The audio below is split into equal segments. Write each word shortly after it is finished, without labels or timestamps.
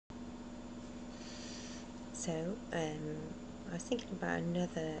So, I was thinking about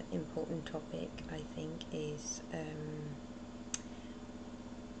another important topic, I think, is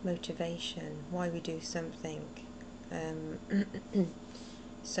motivation, why we do something.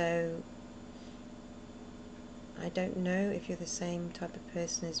 So, I don't know if you're the same type of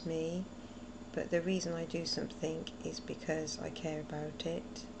person as me, but the reason I do something is because I care about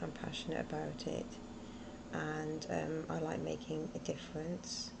it, I'm passionate about it, and I like making a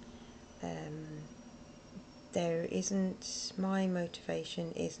difference. My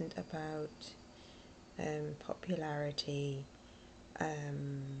motivation isn't about popularity,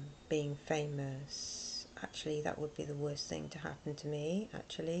 being famous. Actually, that would be the worst thing to happen to me,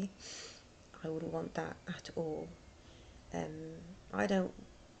 actually. I wouldn't want that at all. Um, I don't,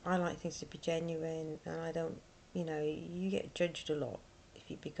 I like things to be genuine, and I don't, you get judged a lot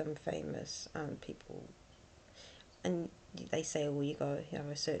if you become famous, and they say, oh, you got to have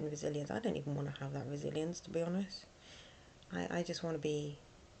a certain resilience. I don't even want to have that resilience, to be honest. I just want to be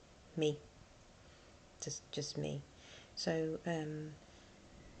me, just me. So,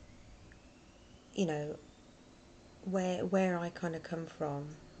 you know, where I kind of come from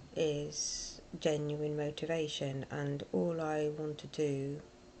is genuine motivation, and all I want to do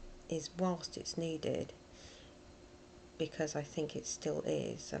is, whilst it's needed, because I think it still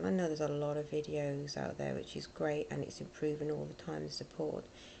is, and I know there's a lot of videos out there which is great and it's improving all the time, the support,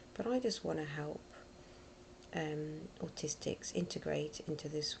 but I just want to help autistics integrate into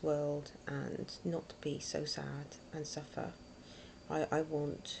this world and not be so sad and suffer. I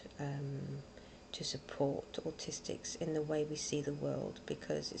want to support autistics in the way we see the world,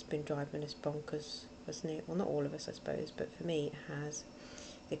 because it's been driving us bonkers, hasn't it? Well, not all of us, I suppose, but for me it has.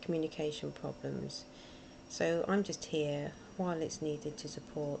 The communication problems. So I'm just here while it's needed to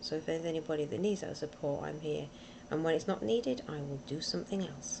support. So if there's anybody that needs that support, I'm here. And when it's not needed, I will do something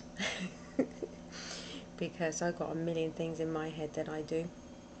else. Because I've got a million things in my head that I do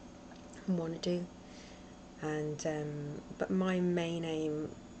and want to do. And but my main aim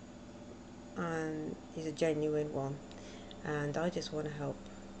is a genuine one, and I just want to help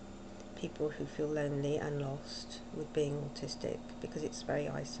people who feel lonely and lost with being autistic, because it's very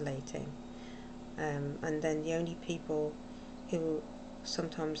isolating. And then the only people who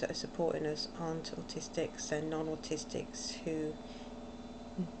sometimes are supporting us aren't autistics, they're non-autistics who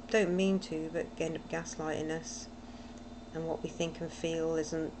don't mean to but end up gaslighting us, and what we think and feel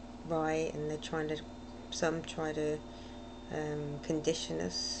isn't right, and some try to condition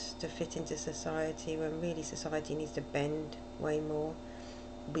us to fit into society, when really society needs to bend way more.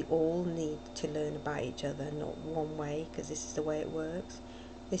 We all need to learn about each other, not one way, because this is the way it works.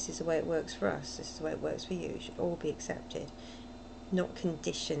 This is the way it works for us, this is the way it works for you. It should all be accepted, not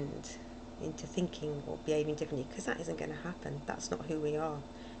conditioned into thinking or behaving differently, because that isn't going to happen. That's not who we are.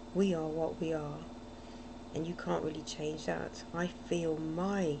 We are what we are, and you can't really change that. I feel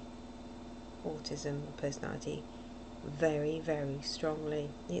my autism personality very, very strongly.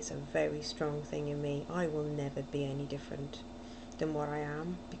 It's a very strong thing in me. I will never be any different than what I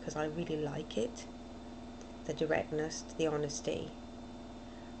am, because I really like it. The directness, the honesty,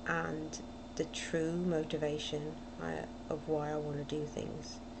 and the true motivation of why I want to do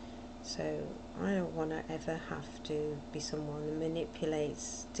things. So I don't want to ever have to be someone that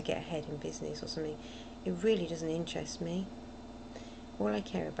manipulates to get ahead in business or something. It really doesn't interest me. All I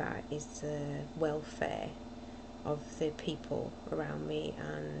care about is the welfare of the people around me,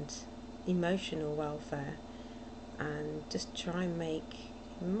 and emotional welfare, and just try and make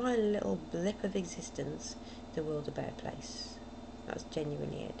my little blip of existence the world a better place. That's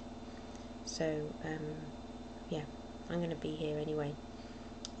genuinely it. So yeah, I'm going to be here anyway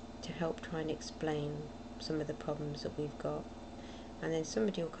to help try and explain some of the problems that we've got, and then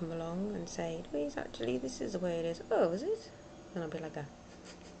somebody will come along and say, Louise, actually this is the way it is. Oh, is it? And I'll be like,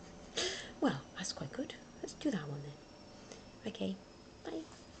 well, that's quite good, let's do that one then. Okay,